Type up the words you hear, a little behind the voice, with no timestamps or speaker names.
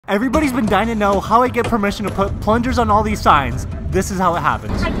Everybody's been dying to know how I get permission to put plungers on all these signs. This is how it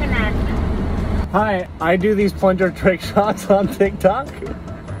happens. I can ask. Hi, I do these plunger trick shots on TikTok.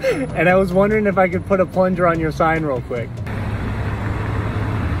 And I was wondering if I could put a plunger on your sign real quick.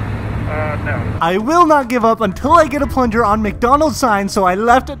 No. I will not give up until I get a plunger on McDonald's sign, so I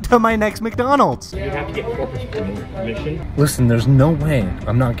left it to my next McDonald's. You have to get corporate permission. Listen, there's no way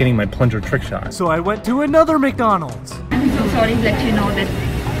I'm not getting my plunger trick shot. So I went to another McDonald's. I'm so sorry to let you know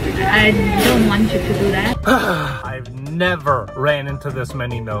that I don't want you to do that. I've never ran into this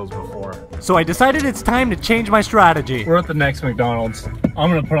many no's before. So I decided it's time to change my strategy. We're at the next McDonald's. I'm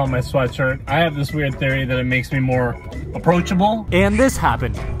gonna put on my sweatshirt. I have this weird theory that it makes me more approachable. And this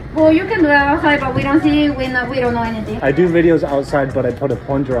happened. Well, you can do it outside, but we don't see, we don't know anything. I do videos outside, but I put a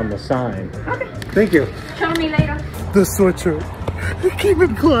plunger on the sign. Okay. Thank you. Show me later. The sweatshirt. Keep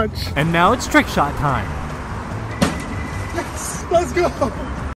it clutch. And now it's trick shot time. Yes, let's go.